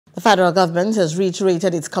The federal government has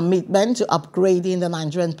reiterated its commitment to upgrading the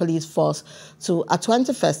Nigerian police force to a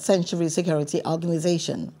 21st century security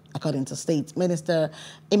organization. According to State Minister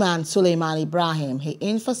Imaan Sulaiman-Ibrahim, he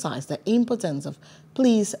emphasized the importance of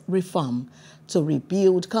police reform to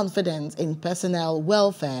rebuild confidence in personnel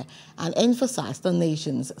welfare and emphasize the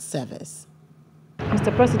nation's service.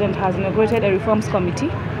 Mr. President has inaugurated a reforms committee,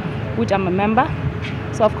 which I'm a member.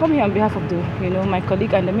 So I've come here on behalf of my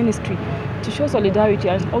colleague and the ministry to show solidarity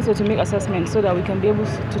and also to make assessments so that we can be able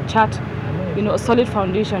to chart, a solid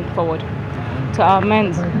foundation forward to our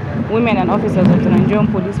men, women and officers of the Nigerian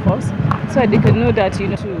police force so that they can know that, to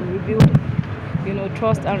rebuild,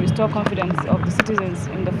 trust and restore confidence of the citizens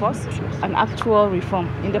in the force, an actual reform.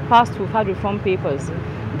 In the past, we've had reform papers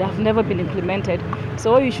that have never been implemented.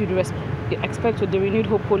 So what you should expect with the Renewed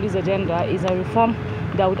Hope Police agenda is a reform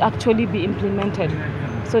that would actually be implemented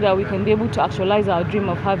so that we can be able to actualize our dream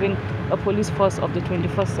of having a police force of the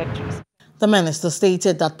 21st century. The minister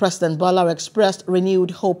stated that President Bola expressed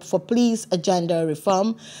renewed hope for police agenda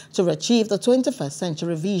reform to achieve the 21st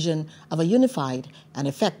century vision of a unified and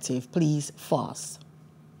effective police force.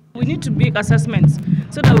 We need to make assessments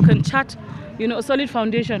so that we can chart, a solid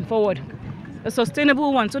foundation forward, a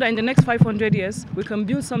sustainable one, so that in the next 500 years we can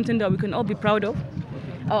build something that we can all be proud of.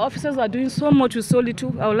 Our officers are doing so much with so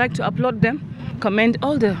little. I would like to applaud them, commend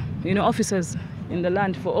all the officers in the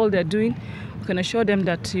land for all they're doing. We can assure them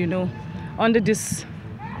that under this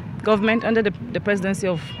government, under the presidency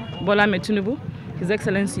of Bola Ahmed Tinubu, His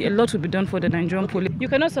Excellency, a lot will be done for the Nigerian police. You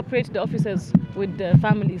cannot separate the officers with the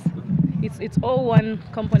families. It's all one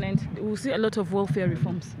component. We'll see a lot of welfare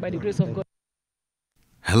reforms by the grace of God.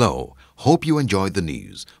 Hello, hope you enjoyed the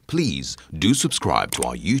news. Please do subscribe to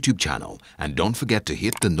our YouTube channel and don't forget to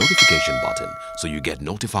hit the notification button so you get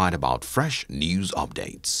notified about fresh news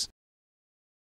updates.